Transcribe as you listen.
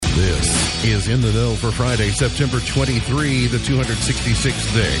This is In the Know for Friday, September 23, the 266th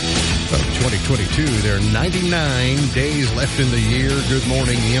day of 2022. There are 99 days left in the year. Good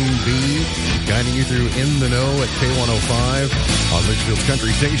morning, MB, guiding you through In the Know at K105 on Litchfield's Country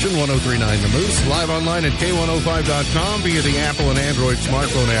Station, 1039 The Moose, live online at K105.com via the Apple and Android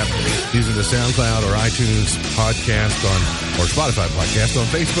smartphone app, using the SoundCloud or iTunes podcast or Spotify podcast, on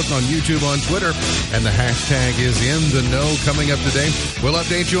Facebook, on YouTube, on Twitter, and the hashtag is In the Know. Coming up today, we'll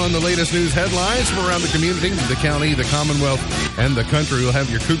update you on the latest news headlines from around the community, the county, the Commonwealth, and the country. We'll have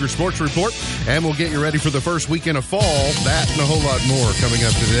your Cougar Sports Report, and we'll get you ready for the first weekend of fall. That and a whole lot more coming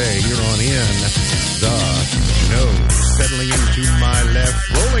up today here on In the Know. Settling into my left,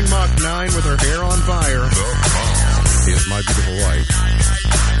 rolling Mach 9 with her hair on fire, is my beautiful wife,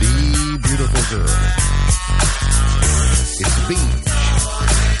 the beautiful girl. It's Beach.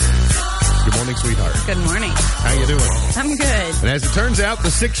 Good morning, sweetheart. Good morning. How you doing? I'm good. And as it turns out, the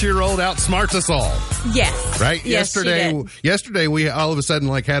 6-year-old outsmarts us all. Yes. Right? Yes, Yesterday we all of a sudden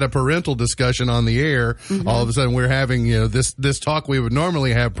had a parental discussion on the air. Mm-hmm. All of a sudden we're having, this talk we would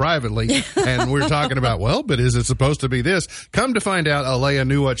normally have privately. And we're talking about, but is it supposed to be this? Come to find out, Alea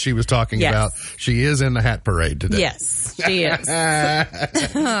knew what she was talking about. She is in the hat parade today. Yes, she is.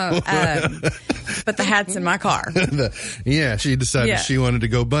 But the hat's in my car. She decided she wanted to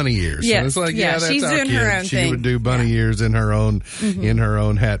go bunny ears. Yes. So it's like, that's she's our doing kid. her own she thing. would do bunny ears in her own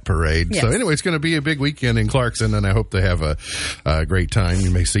hat parade. Yes. So anyway, it's going to be a big weekend in Clarkson, and I hope they have a great time.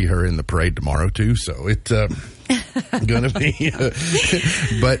 You may see her in the parade tomorrow too. So it's going to be.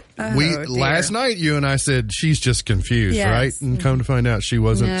 But last night you and I said she's just confused, right? And come to find out, she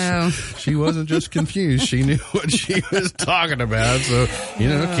wasn't. No. She wasn't just confused. She knew what she was talking about. So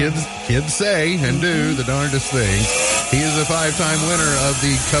kids say and do the darndest things. He is a 5-time winner of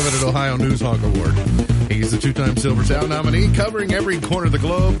the coveted Ohio News Hawk Award. He's a 2-time Silver Sound nominee, covering every corner of the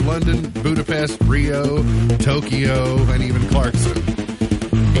globe: London, Budapest, Rio, Tokyo, and even Clarkson.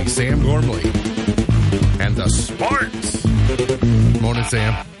 He's Sam Gormley. And the Sparks. Morning,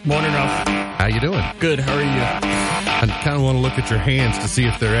 Sam. Morning, Ralph. How you doing? Good. How are you? I kind of want to look at your hands to see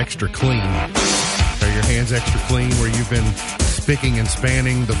if they're extra clean. Are your hands extra clean where you've been spicking and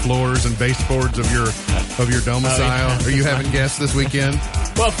spanning the floors and baseboards of your domicile? Are you having guests this weekend?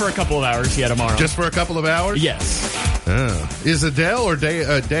 Well, for a couple of hours, tomorrow. Just for a couple of hours? Yes. Is Adele or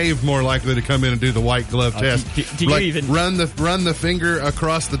Dave more likely to come in and do the white glove test? Do you even run the finger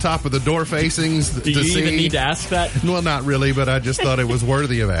across the top of the door facings? Do you even need to ask that? Well, not really, but I just thought it was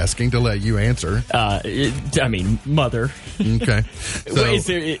worthy of asking to let you answer. Mother. Okay. So,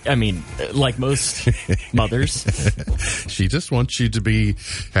 like most mothers, she just wants you to be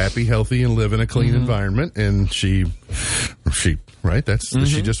happy, healthy, and live in a clean environment, and she. Right,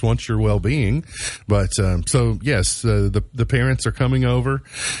 she just wants your well-being. But so yes, the parents are coming over.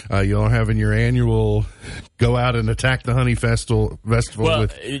 You're having your annual go out and attack the honey festival with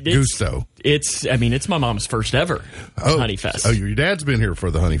Gusto. It's my mom's first ever honey fest. Oh, your dad's been here for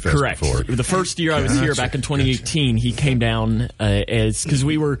the honey fest. Correct. Before. The first year I was here back in 2018, he came down because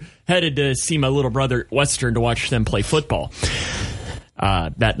we were headed to see my little brother at Western to watch them play football.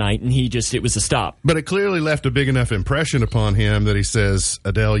 That night, and it was a stop. But it clearly left a big enough impression upon him that he says,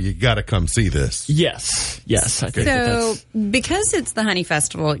 Adele, you got to come see this. Yes. I think so, because it's the Honey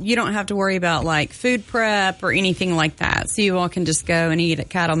Festival, you don't have to worry about food prep or anything like that. So you all can just go and eat at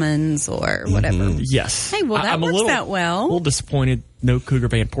Cattleman's or whatever. Yes. Hey, that works out well. A little disappointed. No Cougar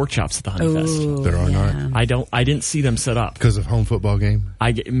Band pork chops at the Honey Fest. There are not. I didn't see them set up because of home football game.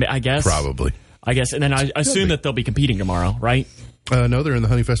 I guess probably. I guess, and then I assume that they'll be competing tomorrow, right? No, they're in the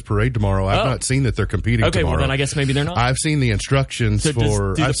Honey Fest parade tomorrow. I've not seen that they're competing tomorrow. Well, then I guess maybe they're not. I've seen the instructions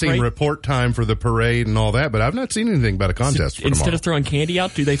I've seen report time for the parade and all that, but I've not seen anything about a contest for tomorrow. Instead of throwing candy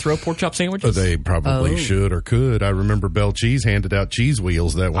out, do they throw pork chop sandwiches? They probably should or could. I remember Bell Cheese handed out cheese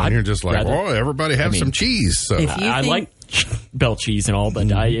wheels that one year, just everybody have some cheese. So I like Bell Cheese and all, but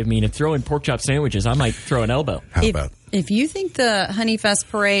if throwing pork chop sandwiches, I might throw an elbow. How about? If you think the Honey Fest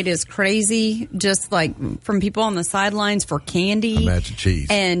parade is crazy, just from people on the sidelines for candy imagine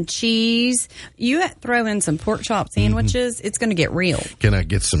cheese, you throw in some pork chop sandwiches, it's going to get real. Can I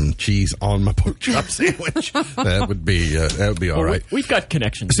get some cheese on my pork chop sandwich? That would be all right. We've got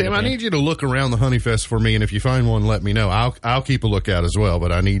connections. Sam, I need you to look around the Honey Fest for me, and if you find one, let me know. I'll keep a lookout as well,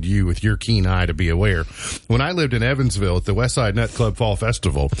 but I need you with your keen eye to be aware. When I lived in Evansville at the Westside Nut Club Fall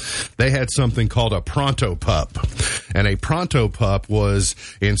Festival, they had something called a Pronto Pup. And a Pronto Pup was,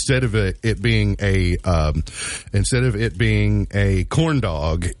 instead of it being a corn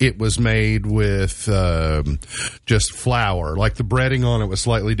dog, it was made with just flour. Like the breading on it was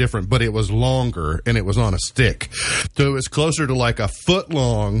slightly different, but it was longer and it was on a stick. So it was closer to like a foot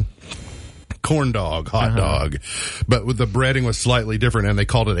long corn dog, hot dog, but with the breading was slightly different, and they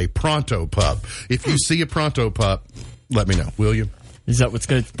called it a Pronto Pup. If you see a Pronto Pup, let me know, will you? Is that what's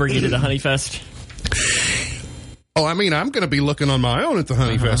going to bring you to the Honey Fest? Oh, I mean, I'm going to be looking on my own at the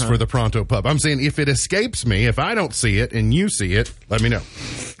Honey Fest for the Pronto Pup. I'm saying if it escapes me, if I don't see it and you see it, let me know.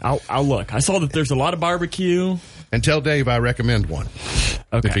 I'll look. I saw that there's a lot of barbecue. And tell Dave I recommend one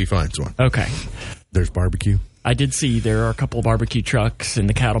if he finds one. Okay. There's barbecue. I did see there are a couple of barbecue trucks in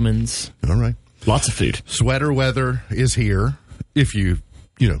the Cattleman's. All right. Lots of food. Sweater weather is here if you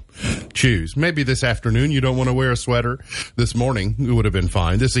choose. Maybe this afternoon you don't want to wear a sweater. This morning it would have been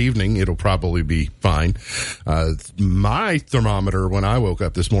fine. This evening it'll probably be fine. My thermometer when I woke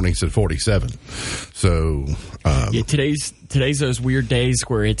up this morning said 47. So today's those weird days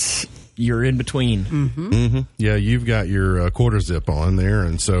where you're in between. Yeah, you've got your quarter zip on there,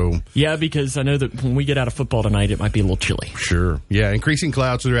 and so because I know that when we get out of football tonight, it might be a little chilly. Sure. Yeah, increasing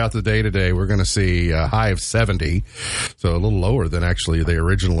clouds throughout the day today. We're going to see a high of 70, so a little lower than actually they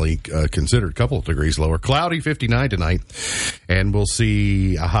originally considered, a couple of degrees lower. Cloudy 59 tonight, and we'll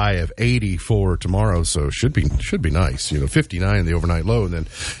see a high of 80 for tomorrow, so should be nice. 59 the overnight low, and then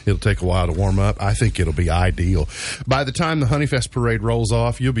it'll take a while to warm up. I think it'll be ideal. By the time the Honey Fest parade rolls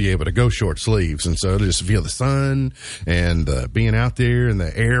off, you'll be able to go short sleeves, and so just feel the sun and being out there, and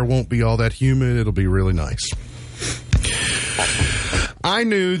the air won't be all that humid. It'll be really nice. I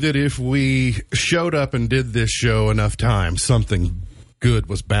knew that if we showed up and did this show enough times, something good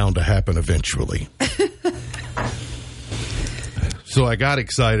was bound to happen eventually. So I got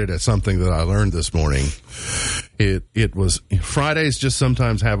excited at something that I learned this morning. It was Fridays just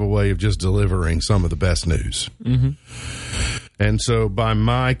sometimes have a way of just delivering some of the best news. And so by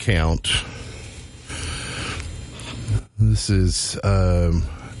my count, this is our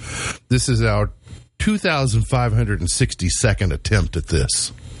 2,562nd attempt at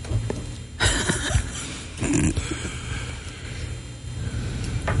this.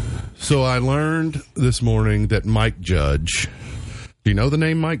 So I learned this morning that Mike Judge, do you know the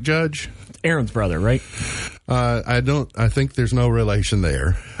name Mike Judge? Aaron's brother, right? I think there's no relation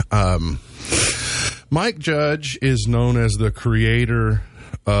there. Mike Judge is known as the creator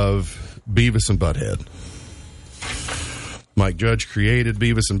of Beavis and Butthead. Mike Judge created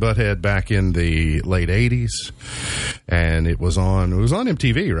Beavis and Butthead back in the late 80s, and it was on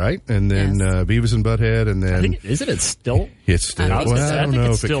MTV, right? And then Beavis and Butthead, and then... I think, isn't it still? It's still... I don't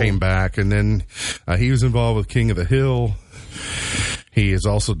know if it came back. And then he was involved with King of the Hill. He has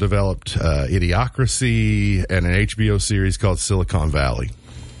also developed Idiocracy and an HBO series called Silicon Valley.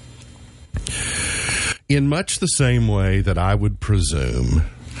 In much the same way that I would presume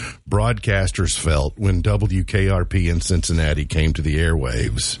broadcasters felt when WKRP in Cincinnati came to the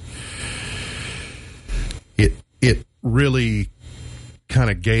airwaves, it really kind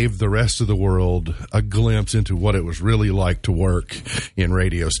of gave the rest of the world a glimpse into what it was really like to work in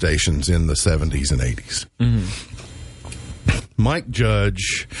radio stations in the 70s and 80s. Mike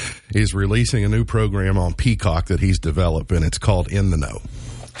Judge is releasing a new program on Peacock that he's developed, and it's called In the Know.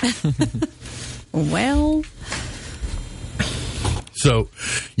 Well, so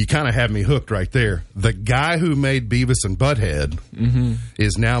you kind of have me hooked right there. The guy who made Beavis and Butthead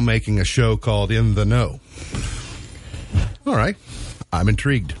is now making a show called In the Know. All right. I'm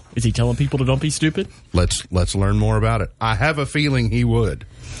intrigued. Is he telling people to don't be stupid? Let's learn more about it. I have a feeling he would.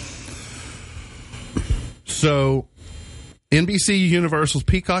 So NBC Universal's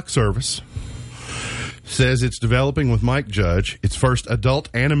Peacock service says it's developing with Mike Judge its first adult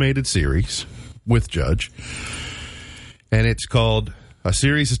animated series with Judge, and a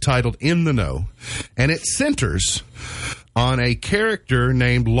series is titled In the Know, and it centers on a character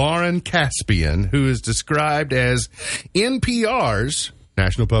named Lauren Caspian, who is described as NPR's,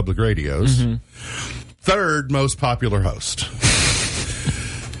 National Public Radio's, third most popular host.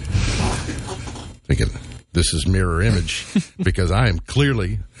 Thinking, this is mirror image, because I am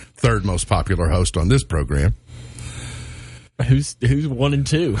clearly third most popular host on this program. Who's 1 and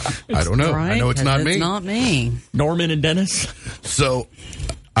 2? I don't know. Right? I know it's not me. It's not me. Norman and Dennis. So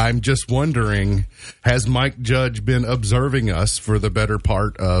I'm just wondering, has Mike Judge been observing us for the better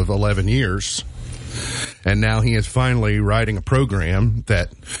part of 11 years? And now he is finally writing a program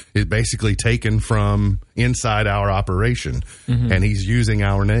that is basically taken from inside our operation, and he's using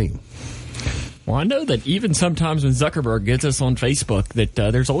our name. Well, I know that even sometimes when Zuckerberg gets us on Facebook, that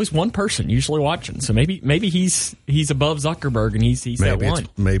there's always one person usually watching. So maybe he's above Zuckerberg and he's that one.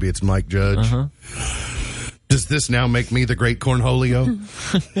 Maybe it's Mike Judge. Uh-huh. Does this now make me the great Cornholio?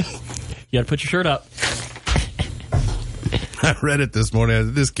 You got to put your shirt up. I read it this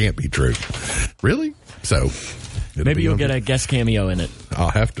morning. This can't be true. Really? So maybe you'll get a guest cameo in it.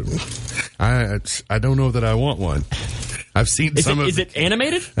 I'll have to. I don't know that I want one. I've seen some of it. Is it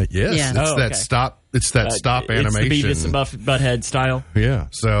animated? Yes. Yeah. It's that stop. It's that stop animation. It's the Beavis and Butthead style. Yeah.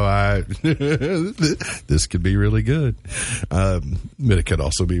 So this could be really good. But it could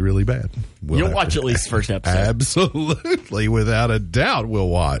also be really bad. You'll watch at least the first episode. Absolutely. Without a doubt, we'll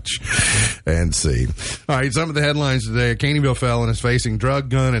watch and see. All right. Some of the headlines today. A Caneyville felon is facing drug,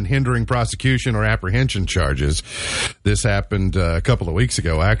 gun, and hindering prosecution or apprehension charges. This happened a couple of weeks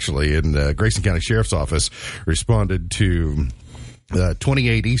ago, actually, and Grayson County Sheriff's Office responded to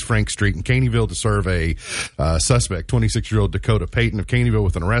 28 East Frank Street in Caneyville to serve a suspect, 26-year-old Dakota Payton of Caneyville,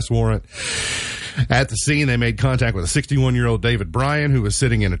 with an arrest warrant. At the scene, they made contact with a 61-year-old David Bryan, who was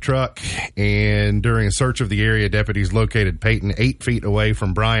sitting in a truck. And during a search of the area, deputies located Payton 8 feet away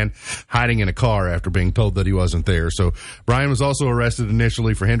from Bryan, hiding in a car after being told that he wasn't there. So Bryan was also arrested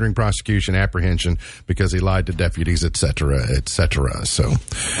initially for hindering prosecution, apprehension, because he lied to deputies, et cetera, et cetera. So,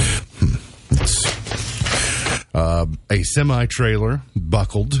 a semi-trailer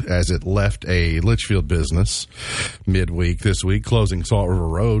buckled as it left a Litchfield business midweek this week, closing Salt River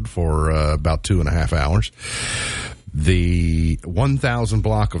Road for about 2.5 hours. The 1000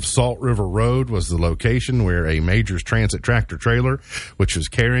 block of Salt River Road was the location where a Majors Transit tractor trailer, which was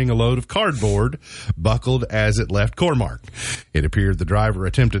carrying a load of cardboard, buckled as it left Core-Mark. It appeared the driver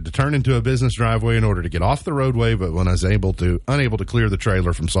attempted to turn into a business driveway in order to get off the roadway, but when unable to clear the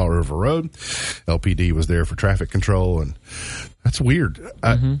trailer from Salt River Road, LPD was there for traffic control, and that's weird.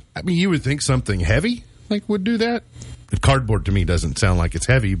 Mm-hmm. I mean, you would think something heavy would do that. Cardboard to me doesn't sound like it's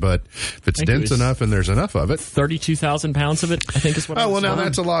heavy, but if it's dense enough and there's enough of it, 32,000 pounds of it, I think is what. Now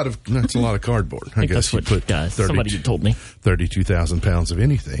that's a lot of cardboard. I guess you put somebody told me 32,000 pounds of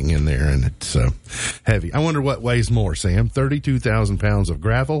anything in there, and it's heavy. I wonder what weighs more, Sam: 32,000 pounds of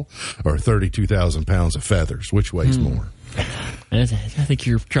gravel or 32,000 pounds of feathers. Which weighs more? I think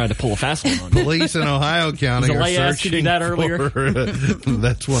you're trying to pull a fast one on me. Police in Ohio County are searching that earlier?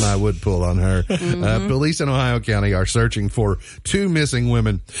 That's one I would pull on her. Mm-hmm. Police in Ohio County are searching for 2 missing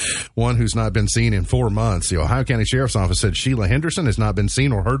women, one who's not been seen in 4 months. The Ohio County Sheriff's Office said Sheila Henderson has not been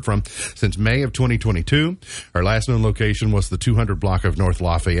seen or heard from since May of 2022. Her last known location was the 200 block of North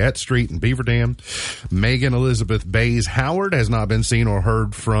Lafayette Street in Beaver Dam. Megan Elizabeth Bays Howard has not been seen or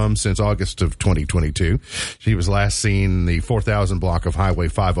heard from since August of 2022. She was last seen the 4,000 block of Highway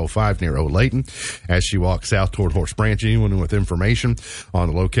 505 near Olayton as she walked south toward Horse Branch. Anyone with information on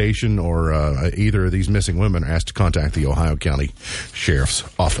the location or either of these missing women are asked to contact the Ohio County Sheriff's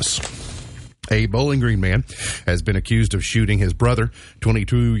Office. A Bowling Green man has been accused of shooting his brother.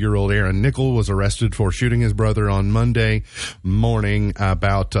 22-year-old Aaron Nickel was arrested for shooting his brother on Monday morning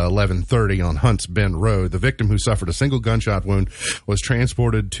about 11:30 on Hunts Bend Road. The victim, who suffered a single gunshot wound, was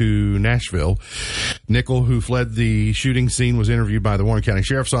transported to Nashville. Nickel, who fled the shooting scene, was interviewed by the Warren County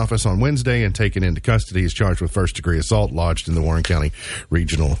Sheriff's Office on Wednesday and taken into custody. He's charged with first-degree assault, lodged in the Warren County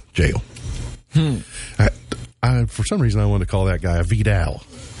Regional Jail. For some reason, I want to call that guy a Vidal.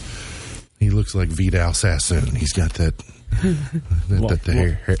 He looks like Vidal Sassoon. He's got that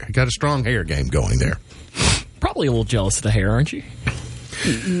hair. Got a strong hair game going there. Probably a little jealous of the hair, aren't you? I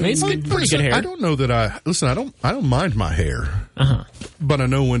mean, it's pretty good hair. I don't know that I don't mind my hair, but I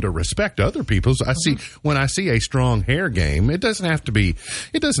know when to respect other people's. When I see a strong hair game, it doesn't have to be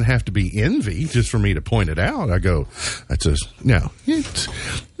envy just for me to point it out. I go, it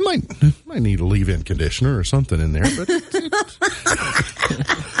might need a leave-in conditioner or something in there, but.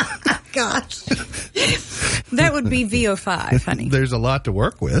 Gosh. That would be VO5, honey. There's a lot to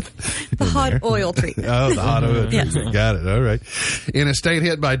work with. The hot oil treatment. Oh, the hot oil treatment. Got it. All right. In a state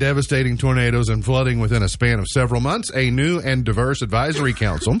hit by devastating tornadoes and flooding within a span of several months, a new and diverse advisory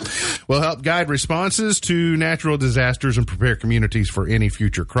council will help guide responses to natural disasters and prepare communities for any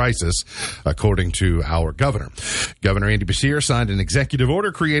future crisis, according to our governor. Governor Andy Beshear signed an executive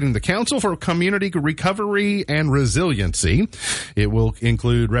order creating the Council for Community Recovery and Resiliency. It will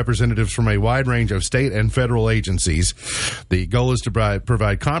include representatives from a wide range of state and federal agencies. The goal is to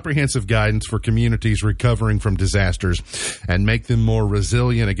provide comprehensive guidance for communities recovering from disasters and make them more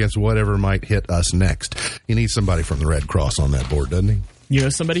resilient against whatever might hit us next. He needs somebody from the Red Cross on that board, doesn't he? You know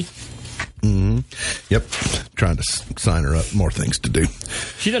somebody? Mm-hmm. Yep. Trying to sign her up. More things to do.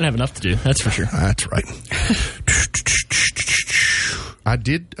 She doesn't have enough to do. That's for sure. That's right. I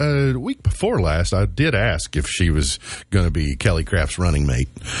did, a week before last, I did ask if she was going to be Kelly Craft's running mate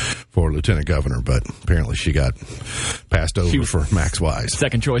for lieutenant governor, but apparently she got passed over for Max Wise.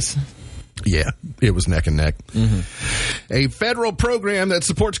 Second choice. Yeah, it was neck and neck. Mm-hmm. A federal program that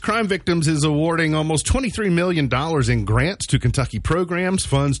supports crime victims is awarding almost $23 million in grants to Kentucky programs.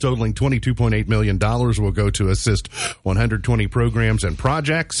 Funds totaling $22.8 million will go to assist 120 programs and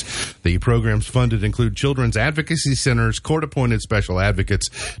projects. The programs funded include children's advocacy centers, court-appointed special advocates,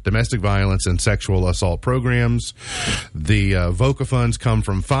 domestic violence, and sexual assault programs. The VOCA funds come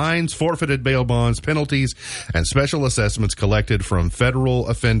from fines, forfeited bail bonds, penalties, and special assessments collected from federal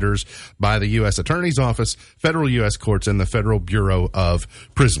offenders by the U.S. Attorney's Office, federal U.S. courts, and the Federal Bureau of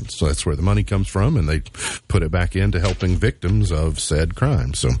Prisons. So that's where the money comes from, and they put it back into helping victims of said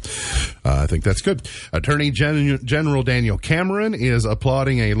crimes. So I think that's good. Attorney General Daniel Cameron is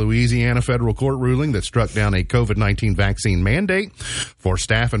applauding a Louisiana federal court ruling that struck down a COVID-19 vaccine mandate for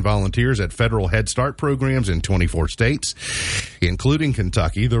staff and volunteers at federal Head Start programs in 24 states, including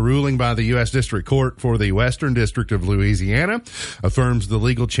Kentucky. The ruling by the U.S. District Court for the Western District of Louisiana affirms the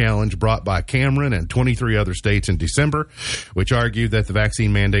legal challenge brought by Cameron and 23 other states in December, which argued that the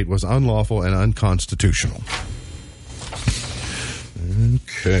vaccine mandate was unlawful and unconstitutional.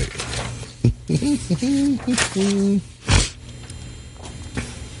 Okay.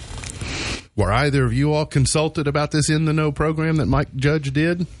 Were either of you all consulted about this In the Know program that Mike Judge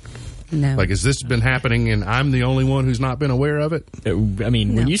did? No. Like, has this been happening and I'm the only one who's not been aware of it? I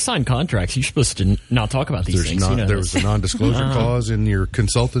mean, when you sign contracts, you're supposed to not talk about these things. There was a non-disclosure clause in your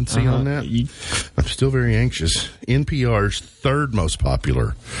consultancy on that? I'm still very anxious. NPR's third most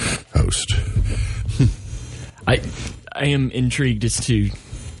popular host. I am intrigued as to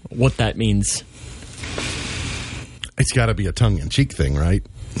what that means. It's got to be a tongue-in-cheek thing, right?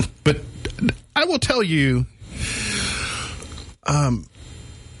 But I will tell you,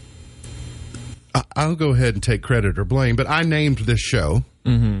 I'll go ahead and take credit or blame, but I named this show.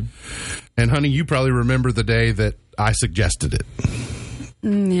 Mm-hmm. And, honey, you probably remember the day that I suggested it.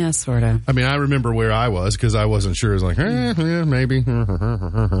 Yeah, sort of. I mean, I remember where I was because I wasn't sure. I was like, yeah, maybe.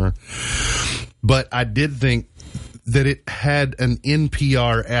 But I did think that it had an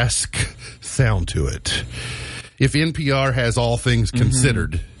NPR-esque sound to it. If NPR has all things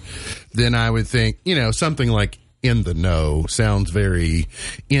considered, then I would think, something like In the Know sounds very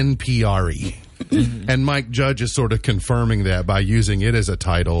NPR-y. Mm-hmm. And Mike Judge is sort of confirming that by using it as a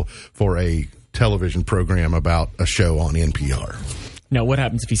title for a television program about a show on NPR. Now, what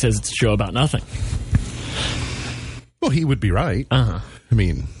happens if he says it's a show about nothing? Well, he would be right. I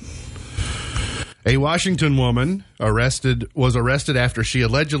mean, a Washington woman was arrested after she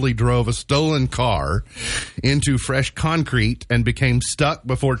allegedly drove a stolen car into fresh concrete and became stuck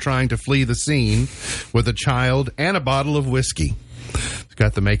before trying to flee the scene with a child and a bottle of whiskey. It's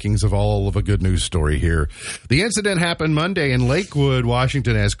got the makings of all of a good news story here. The incident happened Monday in Lakewood,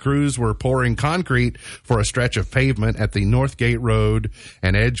 Washington, as crews were pouring concrete for a stretch of pavement at the Northgate Road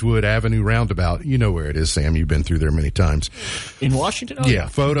and Edgewood Avenue roundabout. You know where it is, Sam. You've been through there many times. In Washington? Oh, yeah.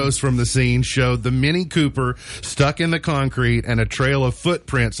 Photos from the scene showed the Mini Cooper stuck in the concrete and a trail of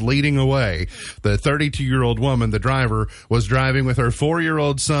footprints leading away. The 32-year-old woman, the driver, was driving with her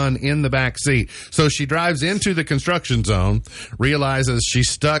 4-year-old son in the back seat. So she drives into the construction zone, realizes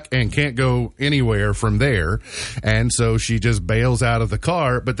she's stuck and can't go anywhere from there, and so she just bails out of the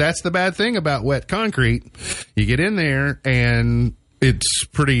car. But that's the bad thing about wet concrete. You get in there and it's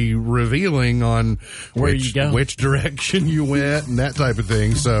pretty revealing on where you go, which direction you went, and that type of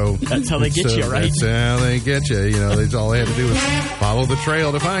thing. So that's how they get you, right? That's how they get you. That's all they had to do was follow the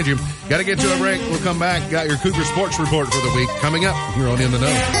trail to find you. Got to get to a break. We'll come back. Got your Cougar Sports Report for the week coming up here on In the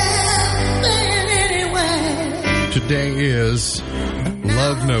Know. Today is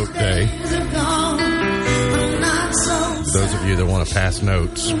Love Note Day. For those of you that want to pass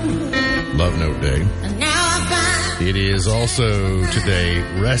notes, Love Note Day. It is also today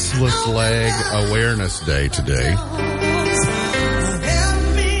Restless Leg Awareness Day today.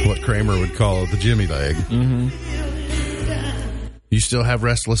 What Kramer would call the Jimmy leg. Mm-hmm. You still have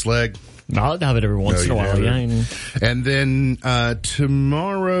restless leg? I'll have it every once in a while, yeah. And then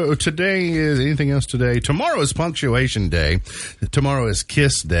today is anything else today? Tomorrow is Punctuation Day. Tomorrow is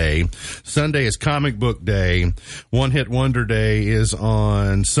Kiss Day. Sunday is Comic Book Day. One Hit Wonder Day is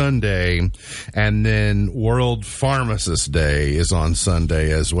on Sunday. And then World Pharmacist Day is on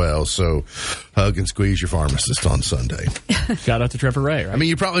Sunday as well. So hug and squeeze your pharmacist on Sunday. Shout out to Trevor Ray, right? I mean,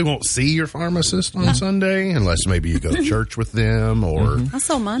 you probably won't see your pharmacist on Sunday unless maybe you go to church with them or I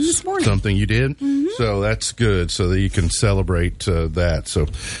saw mine this morning. something. You did? Mm-hmm. So that's good, so that you can celebrate that. So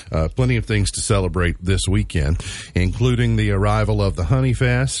plenty of things to celebrate this weekend, including the arrival of the Honey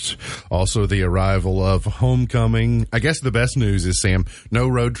Fest, also the arrival of homecoming. I guess the best news is, Sam, no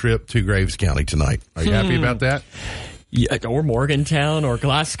road trip to Graves County tonight. Are you happy about that? Yeah, or Morgantown or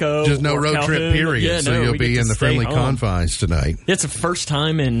Glasgow. Just no road Calhoun. trip, period. Yeah, so you'll be in the friendly confines tonight. It's the first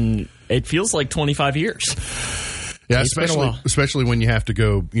time in, it feels like 25 years. Yeah, especially when you have to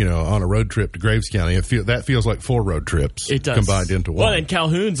go, on a road trip to Graves County. That feels like 4 road trips combined into one. Well, and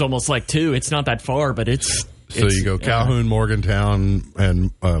Calhoun's almost like 2. It's not that far, but it's... So you go Calhoun, Morgantown,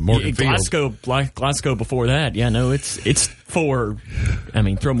 and Morganfield. Glasgow before that. Yeah, no, it's 4. I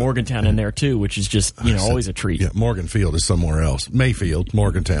mean, throw Morgantown in there too, which is just always a treat. Yeah, Morganfield is somewhere else. Mayfield,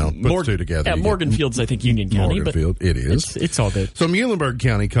 Morgantown, put the two together. Yeah, Morganfield's I think Union County. Morganfield, but it is. It's all good. So Muhlenberg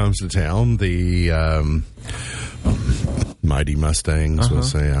County comes to town. The Mighty Mustangs. We'll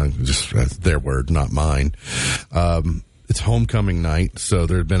say, that's their word, not mine. It's homecoming night, so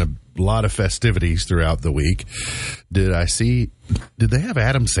there have been a lot of festivities throughout the week. Did they have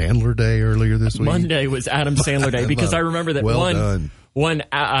Adam Sandler Day earlier this week? Monday was Adam Sandler Day because I remember that one,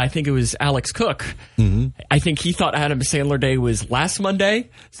 I think it was Alex Cook. Mm-hmm. I think he thought Adam Sandler Day was last Monday,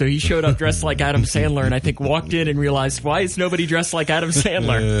 so he showed up dressed like Adam Sandler, and I think walked in and realized, why is nobody dressed like Adam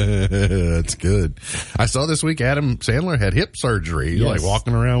Sandler? That's good. I saw this week Adam Sandler had hip surgery, like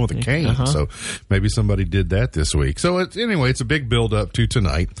walking around with a cane, so maybe somebody did that this week. So it's a big build-up to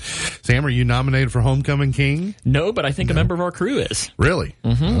tonight. Sam, are you nominated for Homecoming King? No, but I think a member of our crew is. Really?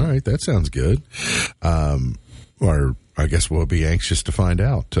 Mm-hmm. All right, that sounds good. I guess we'll be anxious to find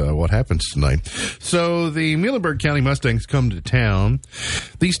out what happens tonight. So the Muhlenberg County Mustangs come to town.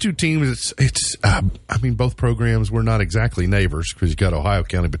 These two teams, both programs were not exactly neighbors because you got Ohio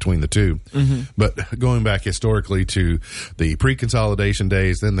County between the two. Mm-hmm. But going back historically to the pre-consolidation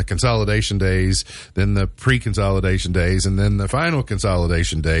days, then the consolidation days, then the pre-consolidation days, and then the final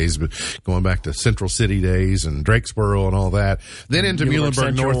consolidation days, going back to Central City days and Drakesboro and all that. Then into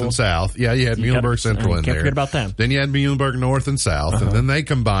Muhlenberg North and South. Yeah, you had Muhlenberg Central in there. Can't forget about them. Then you had Muhlenberg North and South, and then they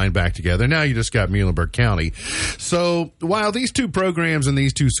combined back together. Now you just got Muhlenberg County. So while these two programs and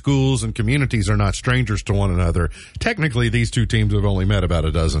these two schools and communities are not strangers to one another, technically these two teams have only met about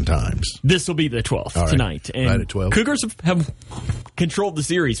a dozen times. This will be the 12th tonight. And right at 12. Cougars have controlled the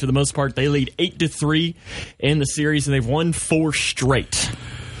series for the most part. They lead 8-3 in the series, and they've won 4 straight.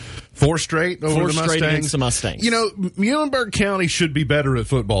 4 straight over the Mustangs? Against the Mustangs. Muhlenberg County should be better at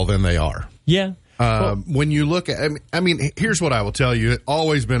football than they are. Yeah. When you look at, here's what I will tell you. It's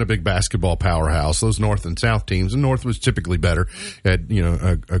always been a big basketball powerhouse, those North and South teams. And North was typically better, had,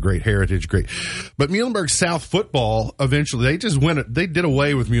 a great heritage, But Muhlenberg South football, eventually, they did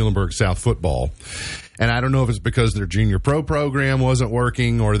away with Muhlenberg South football. And I don't know if it's because their junior pro program wasn't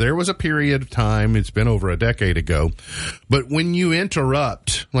working or there was a period of time, it's been over a decade ago. But when you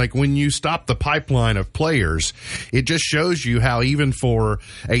interrupt, like when you stop the pipeline of players, it just shows you how even for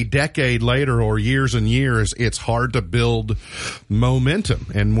a decade later or years and years, it's hard to build momentum.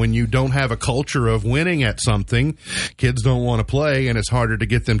 And when you don't have a culture of winning at something, kids don't want to play and it's harder to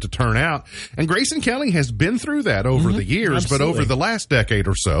get them to turn out. And Grayson County has been through that over the years, absolutely. But over the last decade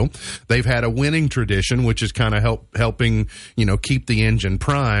or so, they've had a winning tradition, which is kind of helping, keep the engine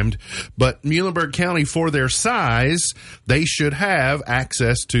primed. But Muhlenberg County, for their size, they should have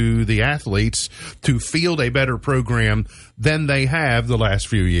access to the athletes to field a better program than they have the last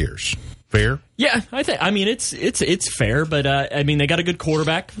few years. Fair? Yeah, it's fair, but they got a good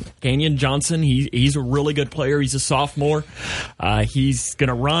quarterback, Kenyon Johnson. He's a really good player. He's a sophomore. He's going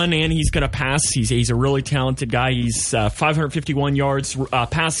to run and he's going to pass. He's a really talented guy. He's 551 yards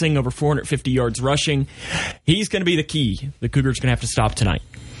passing, over 450 yards rushing. He's going to be the key. The Cougars are going to have to stop tonight.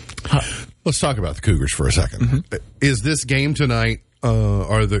 Let's talk about the Cougars for a second. Mm-hmm. Is this game tonight?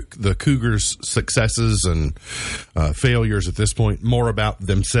 Are the Cougars' successes and failures at this point more about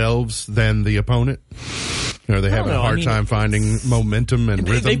themselves than the opponent? Are they having a hard time finding momentum and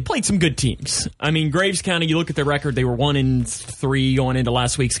rhythm? They've played some good teams. Graves County, you look at their record, they were 1-3 going into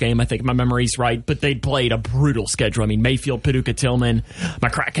last week's game. I think my memory's right, but they played a brutal schedule. Mayfield, Paducah, Tillman,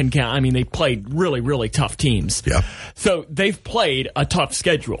 McCracken County. They played really, really tough teams. Yeah. So they've played a tough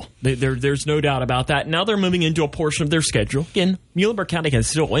schedule. There's no doubt about that. Now they're moving into a portion of their schedule. Again, Muhlenberg County can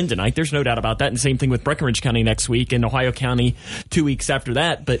still win tonight. There's no doubt about that. And same thing with Breckenridge County next week and Ohio County 2 weeks after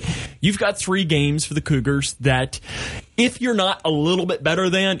that. But you've got 3 games for the Cougars that if you're not a little bit better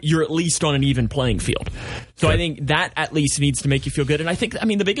than, you're at least on an even playing field. So I think that at least needs to make you feel good. And I think,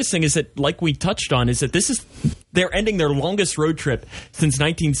 the biggest thing is that, like we touched on, is that they're ending their longest road trip since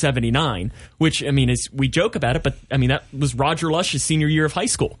 1979, which, we joke about it, but, that was Roger Lush's senior year of high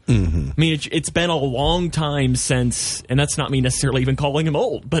school. Mm-hmm. It's been a long time since, and that's not me necessarily even calling him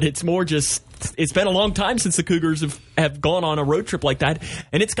old, but it's more just, it's been a long time since the Cougars have gone on a road trip like that,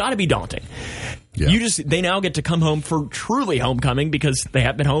 and it's got to be daunting. Yeah. They now get to come home for truly homecoming because they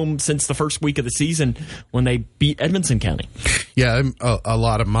have been home since the first week of the season when they beat Edmonson County. Yeah, a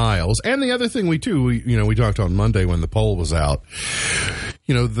lot of miles. And the other thing we talked on Monday when the poll was out.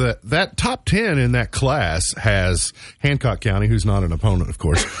 That top 10 in that class has Hancock County, who's not an opponent, of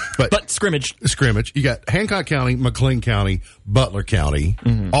course, but scrimmage. You got Hancock County, McLean County, Butler County,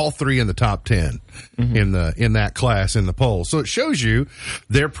 all three in the top 10 in that class in the poll. So it shows you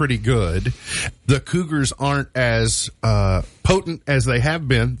they're pretty good. The Cougars aren't as potent as they have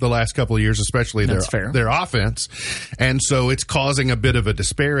been the last couple of years, especially their offense, and so it's causing a bit of a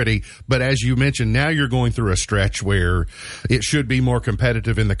disparity. But as you mentioned, now you're going through a stretch where it should be more competitive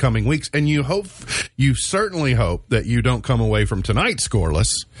in the coming weeks, and you certainly hope that you don't come away from tonight scoreless,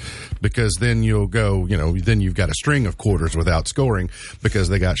 because then you'll go, then you've got a string of quarters without scoring because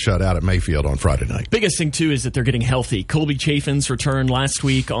they got shut out at Mayfield on Friday night. Biggest thing too is that they're getting healthy. Colby Chafin's returned last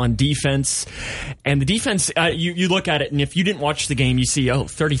week on defense, and the defense, you look at it, and if you didn't watch the game, you see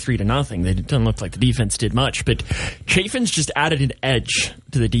 33-0. It doesn't look like the defense did much, but Chafin's just added an edge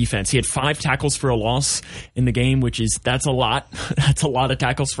to the defense. He had 5 tackles for a loss in the game, that's a lot. That's a lot of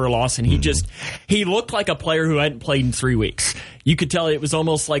tackles for a loss, and he looked like a player who hadn't played in 3 weeks. You could tell it was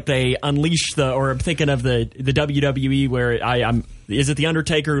almost like they unleashed I'm thinking of the WWE where is it the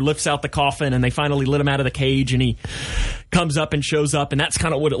Undertaker who lifts out the coffin and they finally let him out of the cage and he comes up and shows up, and that's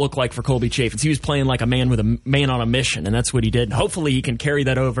kind of what it looked like for Colby Chafins. He was playing like a man with a man on a mission, and that's what he did. And hopefully he can carry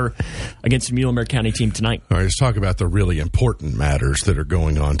that over against the Muhlenberg County team tonight. All right, let's talk about the really important matters that are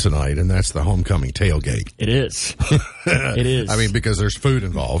going on tonight, and that's the homecoming tailgate. It is. It is. Because there's food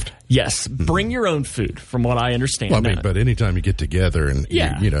involved. Yes. Bring your own food, from what I understand. Well, but anytime you get together and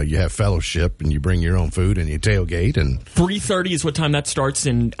you have fellowship and you bring your own food and you tailgate, and 3:30 is what time that starts,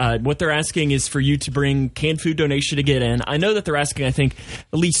 and what they're asking is for you to bring canned food donation to get in. I know that they're asking, I think,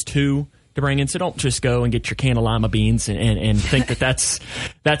 at least 2 to bring in, so don't just go and get your can of lima beans and think that's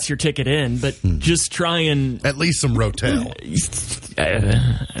your ticket in, but just try and at least some Rotel.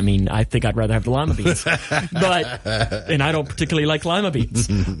 I think I'd rather have the lima beans, and I don't particularly like lima beans,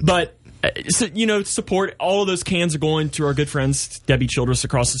 but. Support. All of those cans are going to our good friends, Debbie Childress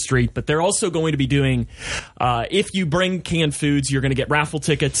across the street, but they're also going to be doing, if you bring canned foods, you're going to get raffle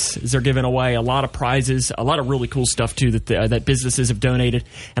tickets. They're giving away a lot of prizes, a lot of really cool stuff, too, that businesses have donated.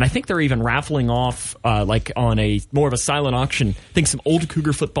 And I think they're even raffling off, on a more of a silent auction, I think some old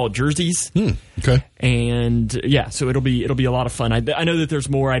Cougar football jerseys. Okay. And, so it'll be a lot of fun. I know that there's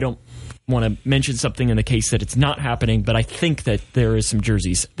more. I don't want to mention something in the case that it's not happening, but I think that there is some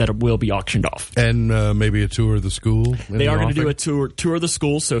jerseys that will be auctioned off. And maybe a tour of the school? They are going to do a tour of the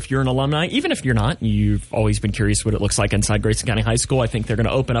school, so if you're an alumni, even if you're not, you've always been curious what it looks like inside Grayson County High School, I think they're going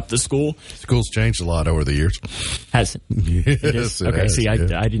to open up the school. School's changed a lot over the years. Has it? Yes, it is? Okay, has, I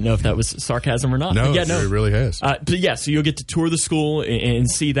didn't know if that was sarcasm or not. No, it really has. So you'll get to tour the school and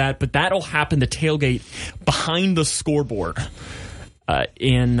see that, but that'll happen, the tailgate, behind the scoreboard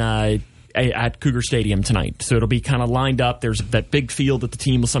at Cougar Stadium tonight. So it'll be kind of lined up. There's that big field that the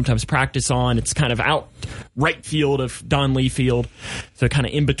team will sometimes practice on. It's kind of out right field of Don Lee Field. So kind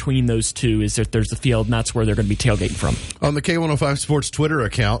of in between those two is that there's the field, and that's where they're going to be tailgating from. On the K105 Sports Twitter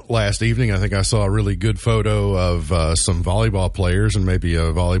account last evening, I think I saw a really good photo of some volleyball players and maybe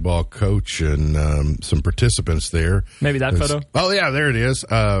a volleyball coach and some participants there. Maybe that photo? Oh, yeah, there it is.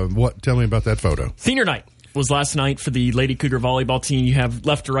 Tell me about that photo. Senior night was last night for the Lady Cougar volleyball team. You have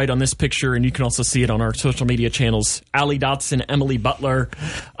left to right on this picture, and you can also see it on our social media channels. Allie Dotson, Emily Butler,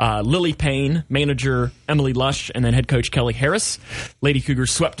 Lily Payne, manager Emily Lush, and then head coach Kelly Harris. Lady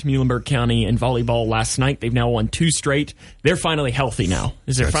Cougars swept Muhlenberg County in volleyball last night. They've now won 2 straight. They're finally healthy now.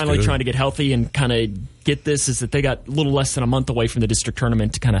 They're finally trying to get healthy and kind of get this, is that they got a little less than a month away from the district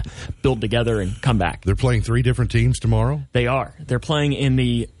tournament to kind of build together and come back. They're playing 3 different teams tomorrow? They are. They're playing in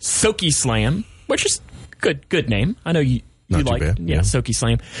the Soki Slam, which is good name. I know you like it. Yeah, Soki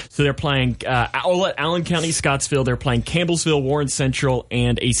Slam. So they're playing Allen County, Scottsville. They're playing Campbellsville, Warren Central,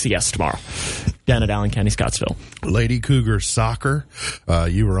 and ACS tomorrow down at Allen County, Scottsville. Lady Cougar soccer.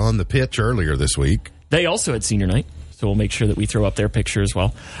 You were on the pitch earlier this week. They also had senior night, so we'll make sure that we throw up their picture as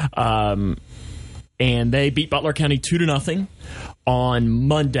well. And they beat Butler County 2-0 on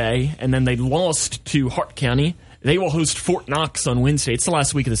Monday, and then they lost to Hart County They will host Fort Knox on Wednesday. It's the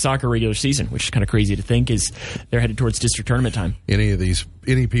last week of the soccer regular season, which is kind of crazy to think is they're headed towards district tournament time.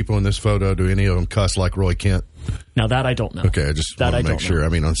 Any people in this photo, do any of them cuss like Roy Kent? Now that I don't know. Okay, I just want to make sure. I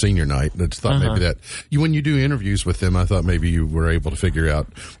mean, on senior night, I just thought maybe that when you do interviews with them, I thought maybe you were able to figure out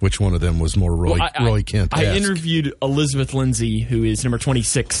which one of them was more Roy Kent. I interviewed Elizabeth Lindsay, who is number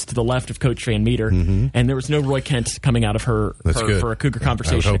 26 to the left of Coach Van Meter, and there was no Roy Kent coming out of her for a Cougar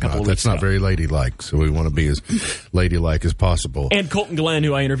conversation a couple of weeks ago. That's not very ladylike, so we want to be as ladylike as possible. And Colton Glenn,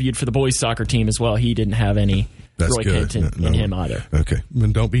 who I interviewed for the boys soccer team as well, he didn't have any Roy Kent in him either. Okay.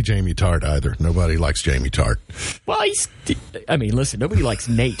 And don't be Jamie Tart either. Nobody likes Jamie Tart. Well, listen, nobody likes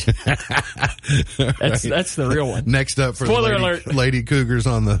Nate. That's the real one. Next up for the Lady Cougars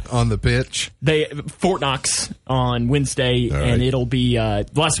on the pitch. Fort Knox on Wednesday, and it'll be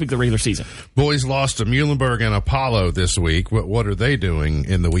last week of the regular season. Boys lost to Muhlenberg and Apollo this week. What are they doing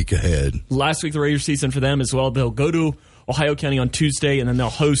in the week ahead? Last week of the regular season for them as well. They'll go to Ohio County on Tuesday, and then they'll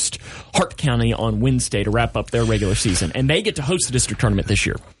host Hart County on Wednesday to wrap up their regular season. And they get to host the district tournament this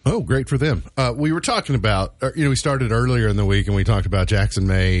year. Oh, great for them. We were talking about, we started earlier in the week, and we talked about Jackson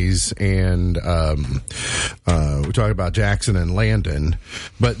Mays, and we talked about Jackson and Landon.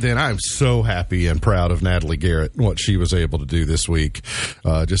 But then I'm so happy and proud of Natalie Garrett, what she was able to do this week.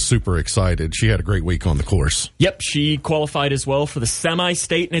 Just super excited. She had a great week on the course. Yep, she qualified as well for the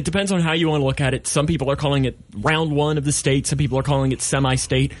semi-state, and it depends on how you want to look at it. Some people are calling it round one of the state. Some people are calling it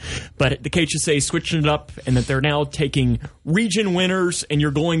semi-state. But the KHSA is switching it up, and that they're now taking region winners, and you're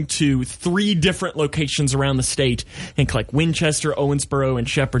going to 3 different locations around the state. Think like Winchester, Owensboro, and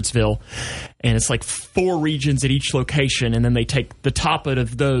Shepherdsville. And it's like 4 regions at each location, and then they take the top out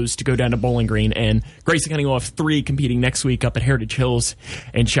of those to go down to Bowling Green. And Grayson County will have 3 competing next week up at Heritage Hills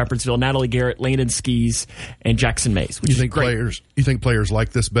and Shepherdsville. Natalie Garrett, Landon Skis, and Jackson Mays, which is great. You think players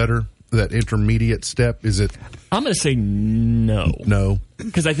like this better? That intermediate step, is it? I'm going to say no. No.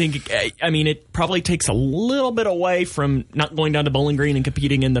 Because I think, it probably takes a little bit away from not going down to Bowling Green and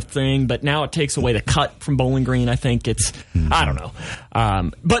competing in the thing, but now it takes away the cut from Bowling Green. I think it's, I don't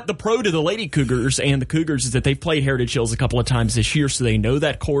know. But the pro to the Lady Cougars and the Cougars is that they've played Heritage Hills a couple of times this year, so they know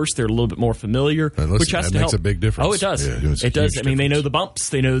that course. They're a little bit more familiar, which has to help. That makes a big difference. Oh, it does. Yeah, it does. They know the bumps.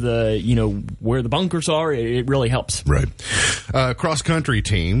 They know where the bunkers are. It really helps. Right. Cross-country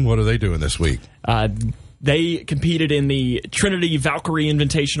team, what are they doing this week? They competed in the Trinity Valkyrie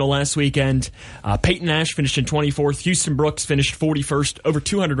Invitational last weekend. Peyton Nash finished in 24th. Houston Brooks finished 41st. Over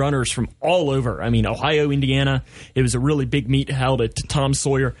 200 runners from all over. Ohio, Indiana. It was a really big meet held at Tom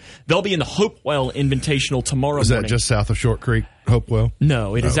Sawyer. They'll be in the Hopewell Invitational tomorrow morning. Is that just south of Short Creek, Hopewell?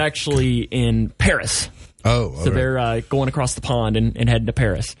 No, it is actually in Paris. Oh, so they're going across the pond and heading to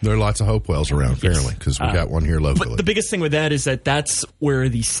Paris. There are lots of Hopewells around, apparently, because we got one here locally. But the biggest thing with that is that that's where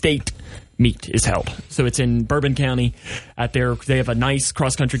the state meet is held. So it's in Bourbon County. They have a nice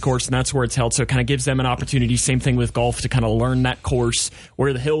cross-country course, and that's where it's held. So it kind of gives them an opportunity, same thing with golf, to kind of learn that course,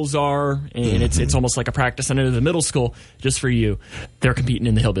 where the hills are, and it's almost like a practice. I know the middle school, just for you, they're competing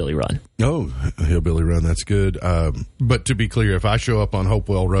in the Hillbilly Run. Oh, Hillbilly Run, that's good. But to be clear, if I show up on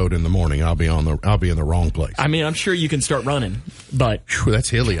Hopewell Road in the morning, I'll be in the wrong place. I'm sure you can start running, but that's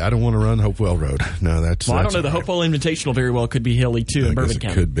hilly. I don't want to run Hopewell Road. No, that's. Well, I don't know. The Hopewell Invitational very well could be hilly too in Bourbon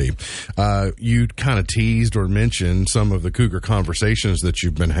County. Could be. You kind of teased or mentioned some of the Cougar conversations that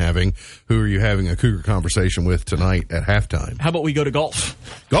you've been having. Who are you having a Cougar conversation with tonight at halftime? How about we go to golf?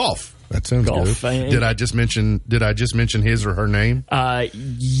 Golf. That sounds good. Did I just mention his or her name?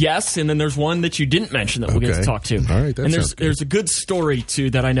 Yes, and then there's one that you didn't mention that we'll get to talk to. All right, and there's a good story too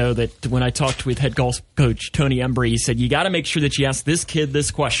that I know that when I talked with head golf coach Tony Embry, he said you got to make sure that you ask this kid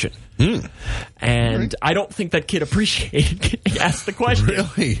this question. And I don't think that kid appreciated asked the question.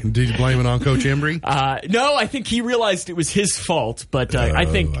 Really? Did you blame it on Coach Embry? No, I think he realized it was his fault. But I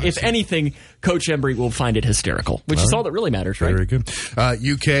think, if anything, Coach Embry will find it hysterical, which is all that really matters, right? Very good.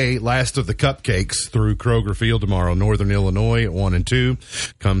 UK, last of the cupcakes through Kroger Field tomorrow. Northern Illinois at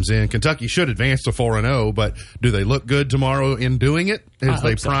 1-2 comes in. Kentucky should advance to 4-0, but do they look good tomorrow in doing it as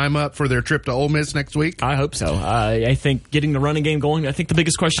they prime up for their trip to Ole Miss next week? I hope so. I think getting the running game going. I think the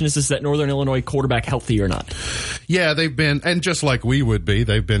biggest question is that Northern Illinois quarterback healthy or not? Yeah, they've been, and just like we would be,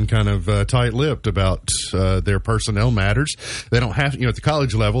 they've been kind of tight-lipped about their personnel matters. They don't have, at the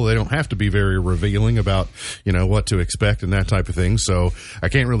college level, they don't have to be very revealing about, what to expect and that type of thing. So I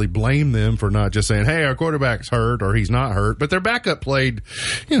can't really blame them for not just saying, hey, our quarterback's hurt or he's not hurt. But their backup played,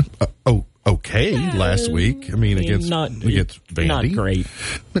 okay last week. Against Vandy. Not great.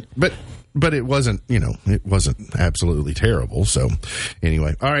 But but it wasn't, it wasn't absolutely terrible. So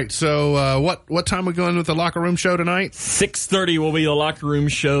anyway, all right. So what time are we going with the Locker Room Show tonight? 6:30 will be the Locker Room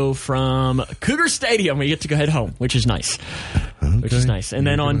Show from Cougar Stadium. We get to go head home, which is nice. Okay. Which is nice. And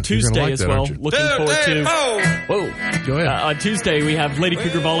then on Tuesday like as that, well, aren't you? looking forward to... Whoa. Go ahead. On Tuesday, we have Lady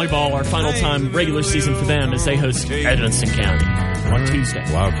Cougar Volleyball, our final time regular season for them as they host Evanston County on Tuesday.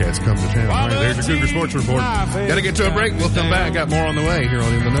 Wildcats come to town. All right, there's your Cougar Sports Report. Got to get to a break. We'll come back. Got more on the way here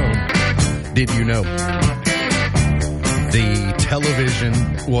on In the Know. Did you know the television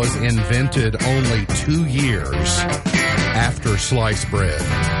was invented only 2 years after sliced bread?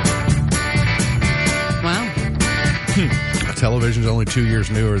 Wow. Television's only 2 years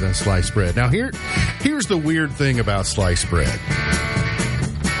newer than sliced bread. Now, here's the weird thing about sliced bread.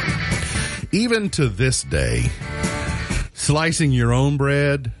 Even to this day, slicing your own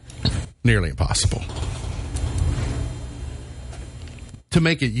bread, nearly impossible. To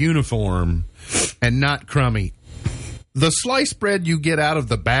make it uniform and not crummy, the sliced bread you get out of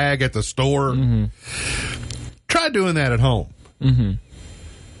the bag at the store, try doing that at home. Mm-hmm.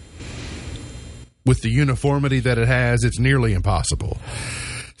 With the uniformity that it has, it's nearly impossible.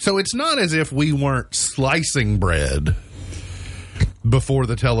 So it's not as if we weren't slicing bread before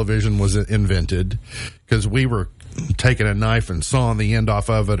the television was invented, because we were taking a knife and sawing the end off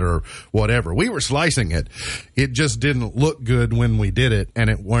of it or whatever. We were slicing it. It just didn't look good when we did it, and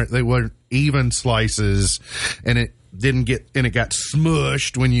they weren't even slices, and it got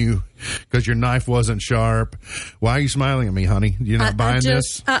smushed because your knife wasn't sharp. Why are you smiling at me, honey? You're not buying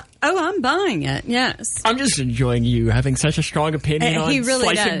this? I'm buying it. Yes. I'm just enjoying you having such a strong opinion on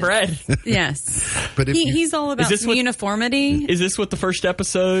really slicing bread. Yes. But he's all about uniformity. Is this what the first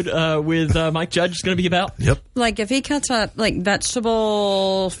episode with Mike Judge is going to be about? Yep. Like if he cuts up like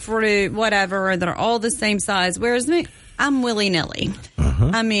vegetable, fruit, whatever, that are all the same size, whereas me, I'm willy-nilly.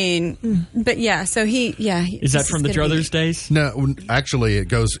 I mean, but yeah, so is that from the Druthers days? No, actually,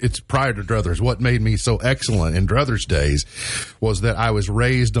 it's prior to Druthers. What made me so excellent in Druthers days was that I was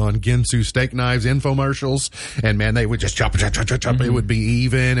raised on Ginsu steak knives infomercials, and man, they would just chop. It would be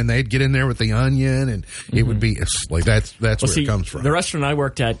even, and they'd get in there with the onion, and it would be like that's where it comes from. The restaurant I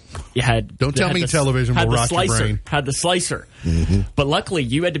worked at had. Don't tell me television will rock your brain. Had the slicer, but luckily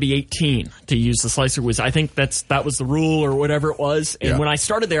you had to be 18 to use the slicer. I think that was the rule or whatever it was, and when I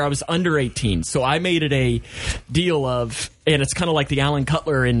started there, I was under 18, so I made it a deal of, and it's kind of like the Alan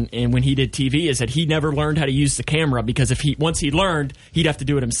Cutler and when he did TV, is that he never learned how to use the camera, because once he learned, he'd have to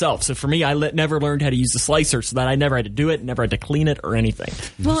do it himself. So for me, I never learned how to use the slicer, so that I never had to do it, never had to clean it or anything.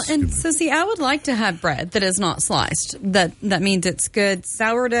 Well, and so see, I would like to have bread that is not sliced. That means it's good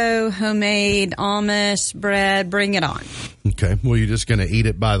sourdough, homemade, Amish bread. Bring it on. Okay. Well, you're just going to eat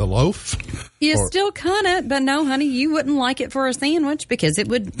it by the loaf? You still cut it, but no, honey, you wouldn't like it for a sandwich because it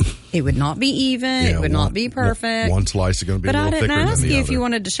would not be even. It would not be perfect. One slice is going to be a little thicker than the other. But I didn't ask you if you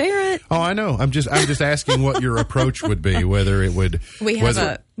wanted to share it. Oh, I know. I'm just asking what your approach would be, whether it would. We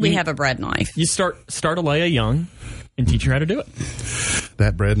have a bread knife. You start Alea young and teach her how to do it.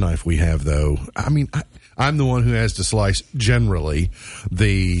 That bread knife we have, though, I mean, I'm the one who has to slice generally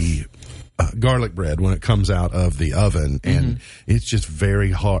the garlic bread when it comes out of the oven, and it's just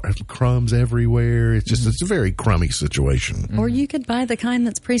very hard. Crumbs everywhere. It's just it's a very crummy situation. Or you could buy the kind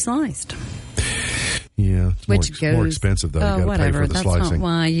that's pre-sliced. Yeah, it's more expensive, though. You got to pay for the slicing.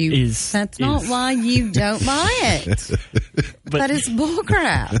 That's not why you don't buy it. That is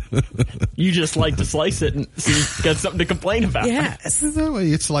bullcrap. You just like to slice it and see you've got something to complain about. Yes.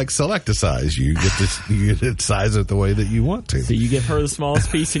 It's like select-a-size. You get to size it the way that you want to. So you give her the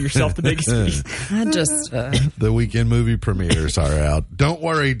smallest piece and yourself the biggest piece. The weekend movie premieres are out. Don't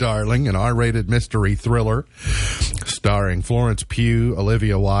Worry, Darling, an R-rated mystery thriller starring Florence Pugh,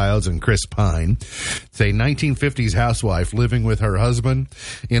 Olivia Wilde, and Chris Pine. It's a 1950s housewife living with her husband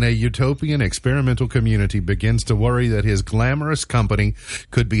in a utopian experimental community begins to worry that his glamorous company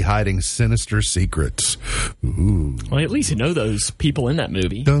could be hiding sinister secrets. Ooh. Well, at least you know those people in that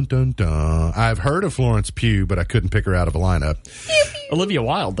movie. Dun, dun, dun. I've heard of Florence Pugh, but I couldn't pick her out of a lineup. Olivia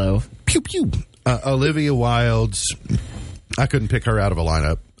Wilde, though. Pew, pew. Olivia Wilde's, I couldn't pick her out of a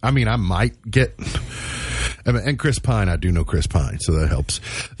lineup. I mean, I might get... And Chris Pine, I do know Chris Pine, so that helps.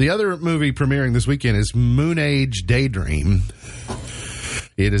 The other movie premiering this weekend is Moon Age Daydream.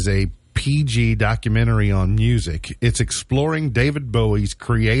 It is a PG documentary on music. It's exploring David Bowie's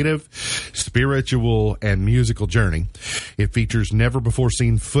creative, spiritual, and musical journey. It features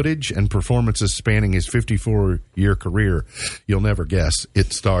never-before-seen footage and performances spanning his 54-year career. You'll never guess.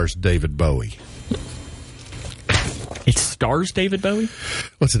 It stars David Bowie. It stars David Bowie?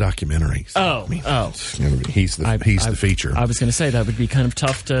 What's a documentary? So, he's the feature. I was going to say that would be kind of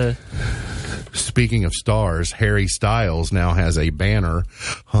tough to... Speaking of stars, Harry Styles now has a banner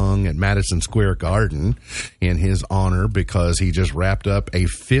hung at Madison Square Garden in his honor because he just wrapped up a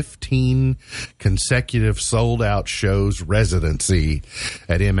 15 consecutive sold-out shows residency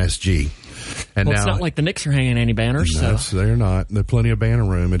at MSG. And well, now, it's not like the Knicks are hanging any banners. No, so. they're not. There's plenty of banner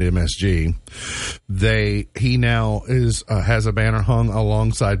room at MSG. He now has a banner hung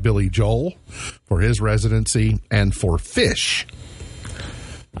alongside Billy Joel for his residency and for Fish.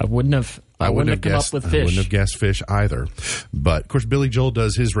 I wouldn't have come up with Fish. I wouldn't have guessed Fish either. But, of course, Billy Joel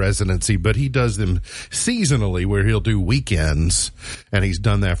does his residency, but he does them seasonally where he'll do weekends, and he's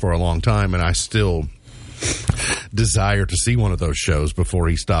done that for a long time, and I still desire to see one of those shows before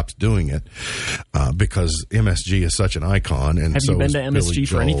he stops doing it because MSG is such an icon. And have so you been to Billy MSG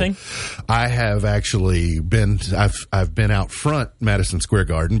Joel. for anything? I have actually been. I've been out front Madison Square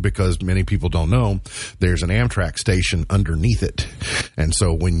Garden because many people don't know there's an Amtrak station underneath it, and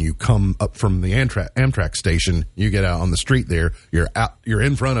so when you come up from the Amtrak station, you get out on the street there. You're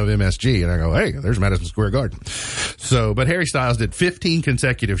in front of MSG, and I go, hey, there's Madison Square Garden. So, but Harry Styles did 15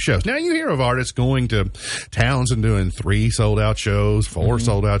 consecutive shows. Now you hear of artists going to towns and doing 3 sold-out shows, 4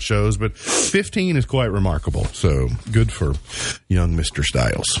 sold-out shows, but 15 is quite remarkable. So good for young Mr.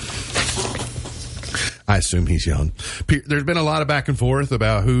 Styles. I assume he's young. There's been a lot of back and forth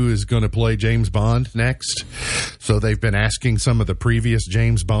about who is going to play James Bond next. So they've been asking some of the previous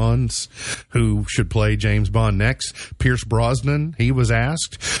James Bonds who should play James Bond next. Pierce Brosnan, he was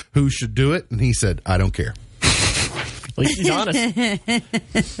asked who should do it, and he said, I don't care. At least he's honest.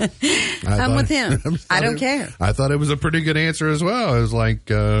 I'm with him. I don't care. I thought it was a pretty good answer as well. I was like,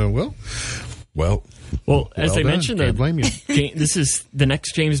 well, as they mentioned, can't blame you. This is the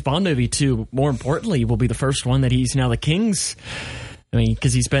next James Bond movie, too. More importantly, will be the first one that he's now the King's. I mean,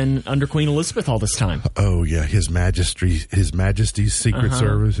 because he's been under Queen Elizabeth all this time. Oh yeah, His Majesty's Secret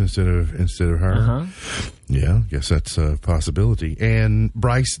Service instead of her. Yeah, I guess that's a possibility. And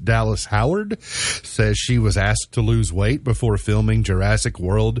Bryce Dallas Howard says she was asked to lose weight before filming Jurassic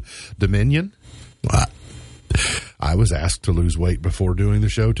World Dominion. I was asked to lose weight before doing the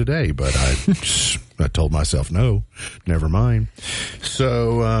show today, but I told myself no, never mind.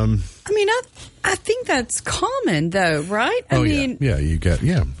 So, I mean, I think that's common, though, right? I mean, you got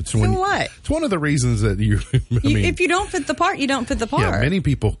It's what? It's one of the reasons that you. If you don't fit the part, you don't fit the part. Yeah, many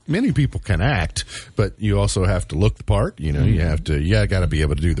people can act, but you also have to look the part. You know, you got to be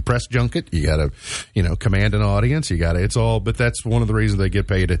able to do the press junket. You got to, command an audience. But that's one of the reasons they get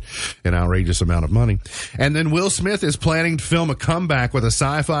paid an outrageous amount of money. And then Will Smith is planning to film a comeback with a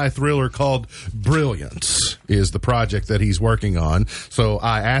sci-fi thriller called Brilliance, is the project that he's working on. So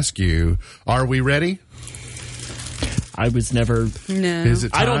I ask you, are we ready? I was never. No. Is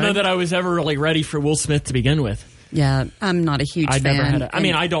it time? I don't know that I was ever really ready for Will Smith to begin with. Yeah, I'm not a huge fan. Never had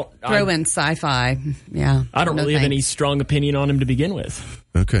I don't. Throw in sci-fi. Yeah. I don't really have any strong opinion on him to begin with.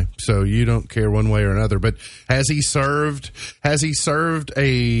 Okay, so you don't care one way or another, but has his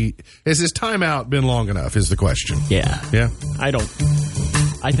timeout been long enough is the question. Yeah. Yeah?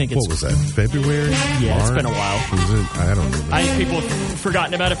 I think it's... What was that, February? Yeah, March? It's been a while. I don't remember. I think people have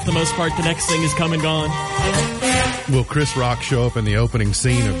forgotten about it for the most part. The next thing is come and gone. Will Chris Rock show up in the opening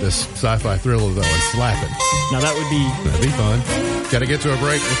scene of this sci-fi thriller, though, and slap it? Now, that would be... That'd be fun. Got to get to a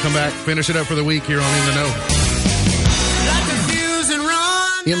break. We'll come back, finish it up for the week here on In the Know.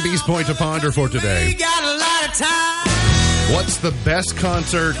 MB's Point to Ponder for today. What's the best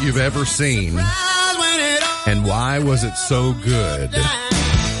concert you've ever seen? And why was it so good?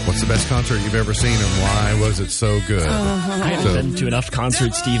 What's the best concert you've ever seen and why was it so good? I haven't been to enough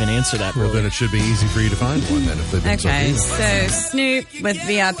concerts to even answer that. Well, then it should be easy for you to find one then if they've been Okay, so good. so Snoop with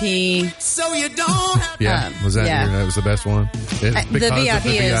VIP. So you don't. Yeah, was that yeah. That was the best one? The VIP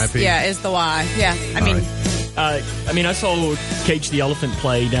is the why. Yeah, I mean... I saw Cage the Elephant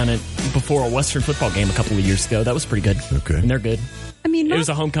play down before a Western football game a couple of years ago. That was pretty good. Okay. And they're good. I mean, it was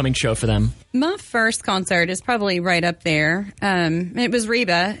a homecoming show for them. My first concert is probably right up there. It was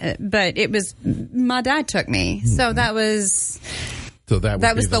Reba, but it was my dad took me, so that was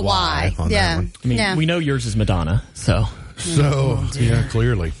that was the why. On yeah, that one. I mean, we know yours is Madonna, so yeah,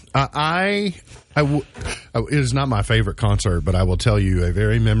 clearly. It is not my favorite concert, but I will tell you a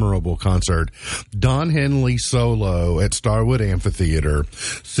very memorable concert. Don Henley solo at Starwood Amphitheater.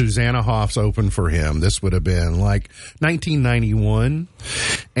 Susanna Hoffs opened for him. This would have been like 1991.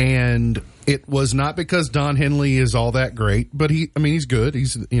 And it was not because Don Henley is all that great, but he's good.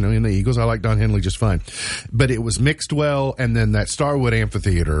 He's, in the Eagles. I like Don Henley just fine. But it was mixed well, and then that Starwood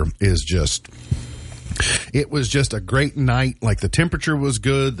Amphitheater is just It was just a great night. Like, the temperature was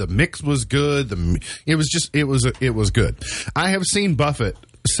good, the mix was good, it was good. I have seen Buffett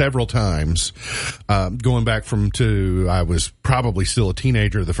several times, going back I was probably still a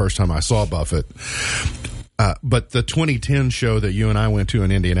teenager the first time I saw Buffett. But the 2010 show that you and I went to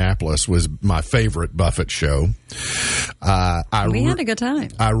in Indianapolis was my favorite Buffett show. We had a good time.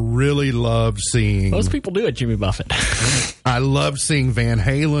 I really loved seeing... Most people do at Jimmy Buffett. I loved seeing Van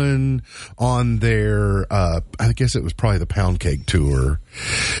Halen on their, I guess it was probably the Pound Cake tour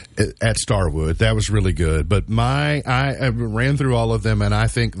at Starwood. That was really good. But I ran through all of them, and I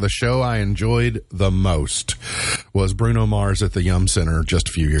think the show I enjoyed the most was Bruno Mars at the Yum Center just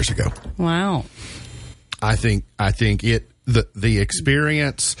a few years ago. Wow. I think the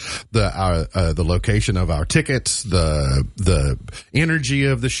experience, the location of our tickets, the energy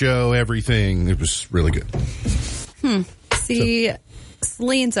of the show, everything, it was really good. See,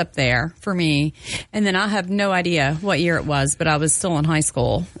 Celine's up there for me, and then I have no idea what year it was, but I was still in high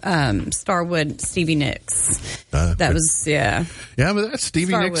school. Starwood, Stevie Nicks. That was, yeah. Yeah, but that's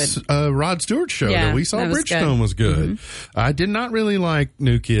Stevie Starwood. Nicks' Rod Stewart show that we saw. That was Bridgestone good. was good. Mm-hmm. I did not really like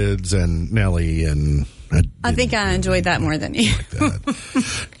New Kids and Nelly, and I think I enjoyed that more than you. like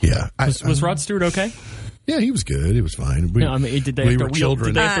that. Yeah. Was Rod Stewart okay? Yeah, he was good. He was fine. No, I mean, did they have to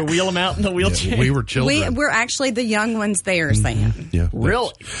wheel him out in the wheelchair? Yeah, we were children. We're actually the young ones there, Sam. Yeah.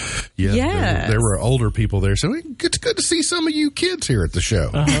 Really? Yeah. Yes. There were older people there. So it's good to see some of you kids here at the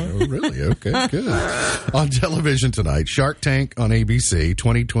show. Oh, really? Okay, good. On television tonight, Shark Tank on ABC,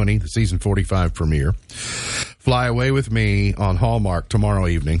 2020, the season 45 premiere. Fly Away with Me on Hallmark tomorrow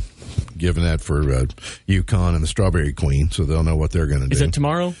evening. Giving that for UConn and the Strawberry Queen, so they'll know what they're going to do. Is it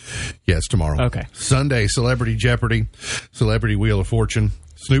tomorrow? Yeah, it's tomorrow. Okay. Sunday, Celebrity Jeopardy, Celebrity Wheel of Fortune.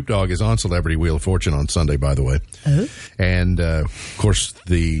 Snoop Dogg is on Celebrity Wheel of Fortune on Sunday, by the way. Uh-huh. And, of course,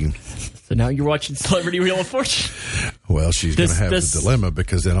 So now you're watching Celebrity Wheel of Fortune. Well, she's going to have the dilemma,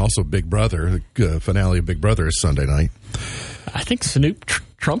 because then also Big Brother, the finale of Big Brother is Sunday night. I think Snoop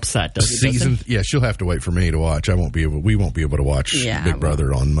trumps that, doesn't he? Yeah, she'll have to wait for me to watch. We won't be able to watch Big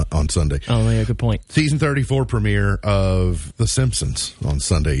Brother on Sunday. Oh, yeah, good point. Season 34 premiere of The Simpsons on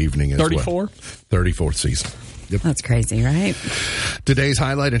Sunday evening as 34? well. 34th season. Yep. That's crazy, right? Today's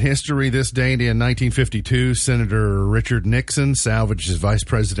highlight in history. This day in 1952, Senator Richard Nixon salvaged his vice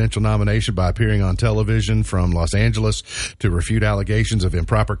presidential nomination by appearing on television from Los Angeles to refute allegations of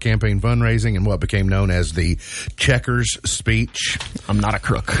improper campaign fundraising and what became known as the Checkers speech. I'm not a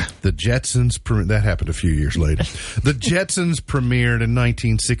crook. The Jetsons, that happened a few years later. The Jetsons premiered in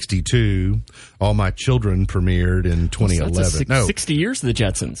 1962. All My Children premiered in 2011. So that's 60 years of the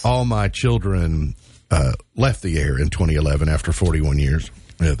Jetsons. All My Children left the air in 2011 after 41 years.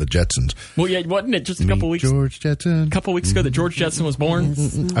 Yeah, the Jetsons. Well, yeah, wasn't it just a couple weeks? George Jetson. A couple weeks ago that George Jetson was born.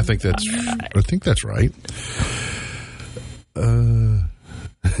 I think that's right.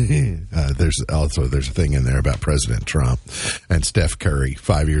 There's a thing in there about President Trump and Steph Curry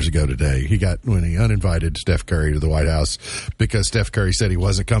 5 years ago today. When he uninvited Steph Curry to the White House because Steph Curry said he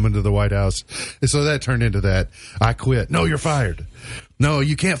wasn't coming to the White House. And so that turned into that, I quit. No, you're fired. No,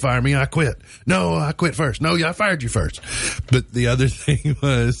 you can't fire me. I quit. No, I quit first. No, I fired you first. But the other thing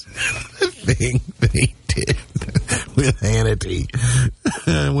was the thing that he did with Hannity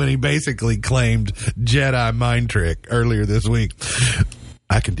when he basically claimed Jedi mind trick earlier this week.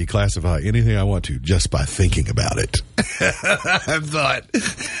 I can declassify anything I want to just by thinking about it. I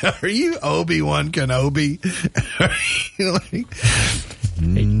thought, are you Obi-Wan Kenobi?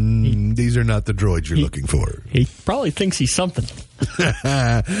 These are not the droids you're looking for. He probably thinks he's something.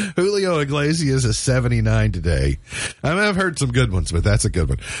 Julio Iglesias is 79 today. I mean, I've heard some good ones, but that's a good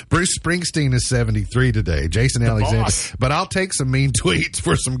one. Bruce Springsteen is 73 today. Jason Alexander. Boss. But I'll take some mean tweets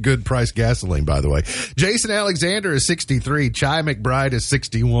for some good price gasoline, by the way. Jason Alexander is 63. Chai McBride is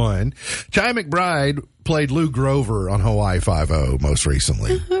 61. Chai McBride played Lou Grover on Hawaii Five-0 most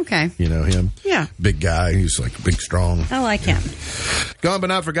recently. Okay. You know him? Yeah. Big guy. He's like big, strong. I like him. Gone but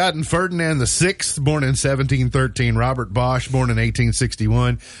not forgotten, Ferdinand VI, born in 1713. Robert Bosch, born in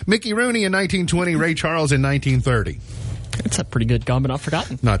 1861. Mickey Rooney in 1920. Ray Charles in 1930. That's a pretty good gone but not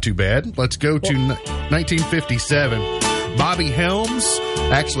forgotten. Not too bad. Let's go to 1957. Bobby Helms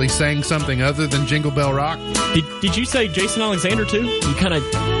actually sang something other than Jingle Bell Rock. Did you say Jason Alexander too?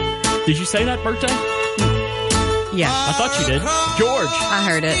 Did you say that birthday? Yeah. I thought you did. George. I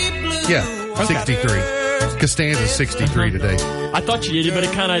heard it. Yeah, 63. Costanza's 63 today. I thought you did, but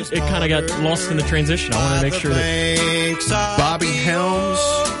it kind of got lost in the transition. I wanted to make sure that Bobby Helms,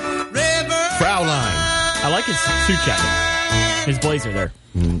 Fraulein. I like his suit jacket, his blazer there.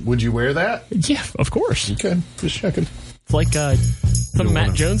 Would you wear that? Yeah, of course. Okay, just checking. It's like some of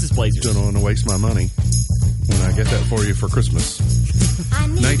Matt Jones's Blazers. Don't want to waste my money when I get that for you for Christmas.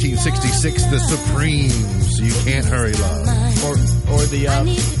 1966, the Supremes. You Can't Hurry Love. Or the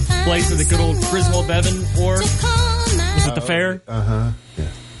Blazer, the good old Griswold Bevan, or was it the Fair? Yeah.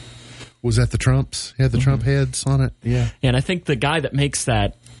 Was that the Trumps? Had the Trump heads on it? Yeah. And I think the guy that makes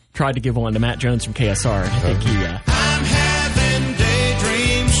that tried to give one to Matt Jones from KSR. I think he... I'm having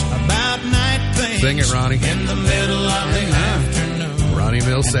daydreams about night things. Sing it, Ronnie. In the middle of the afternoon. Ronnie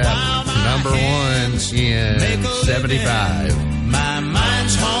Millsap, number 1 in 75. My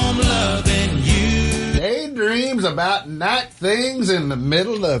mind's home loving you. Daydreams about night things in the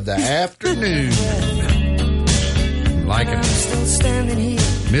middle of the afternoon. Liking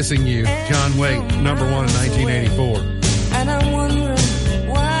it. Missing You, John Waite, number 1 in 1984. And I'm wondering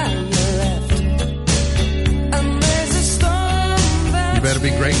why you left. And there's a storm that You better be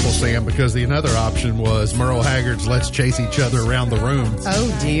grateful, Sam, because the another option was Merle Haggard's Let's Chase Each Other Around the Room.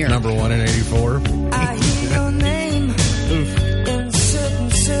 Oh, dear. Number 1 in 84. I hear your name in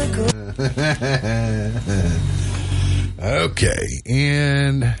certain circles. Okay,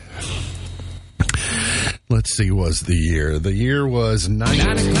 and let's see, was the year. The year was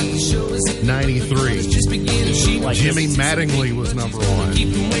 93. Jimmy Mattingly was number 1.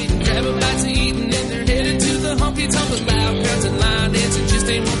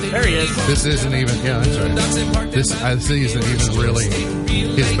 There he is. This isn't even, yeah, that's right. This isn't even really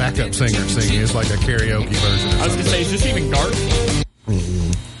his backup singer singing. It's like a karaoke version. I was going to say, is this even Garth?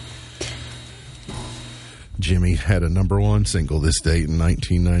 Jimmy had a number 1 single this date in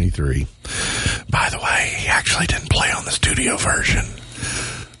 1993. By the way, he actually didn't play on the studio version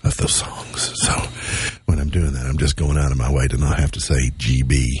of those songs. So when I'm doing that, I'm just going out of my way to not have to say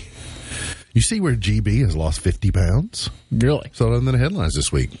GB. You see where GB has lost 50 pounds? Really? So in the headlines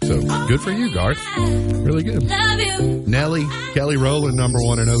this week. So good for you, Garth. Really good. Nelly, Kelly Rowland, number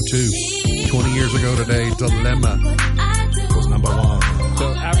 1 in 02. 20 years ago today, Dilemma was number 1. So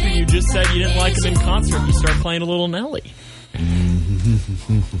after you just said you didn't like him in concert, you start playing a little Nelly.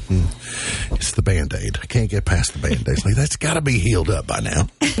 It's the Band-Aid. I can't get past the Band-Aid. Like, that's got to be healed up by now.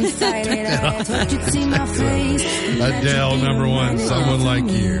 Adele, number 1, Someone Like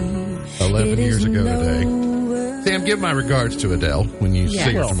You. 11 years ago today. Sam, give my regards to Adele when you see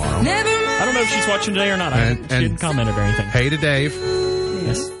her tomorrow. I don't know if she's watching today or not. She didn't comment or anything. Hey to Dave.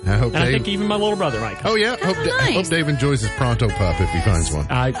 Yes. I think even my little brother might come. Oh, yeah. I hope Dave enjoys his Pronto Pup if he finds one.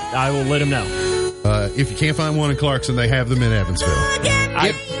 I will let him know. If you can't find one in Clarkson, they have them in Evansville.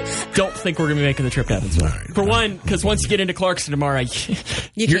 I don't think we're going to be making the trip to Evansville. Right. For one, because once you get into Clarkson tomorrow,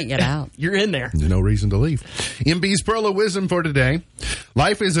 you can't get out. You're in there. There's no reason to leave. MB's Pearl of Wisdom for today.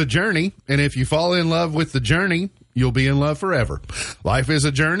 Life is a journey, and if you fall in love with the journey, you'll be in love forever. Life is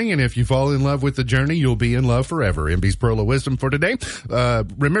a journey, and if you fall in love with the journey, you'll be in love forever. MB's Pearl of Wisdom for today.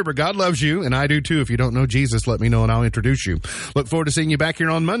 Remember, God loves you, and I do too. If you don't know Jesus, let me know, and I'll introduce you. Look forward to seeing you back here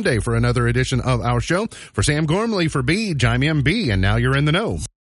on Monday for another edition of our show. For Sam Gormley, for Beej, I'm MB, and now you're in the know.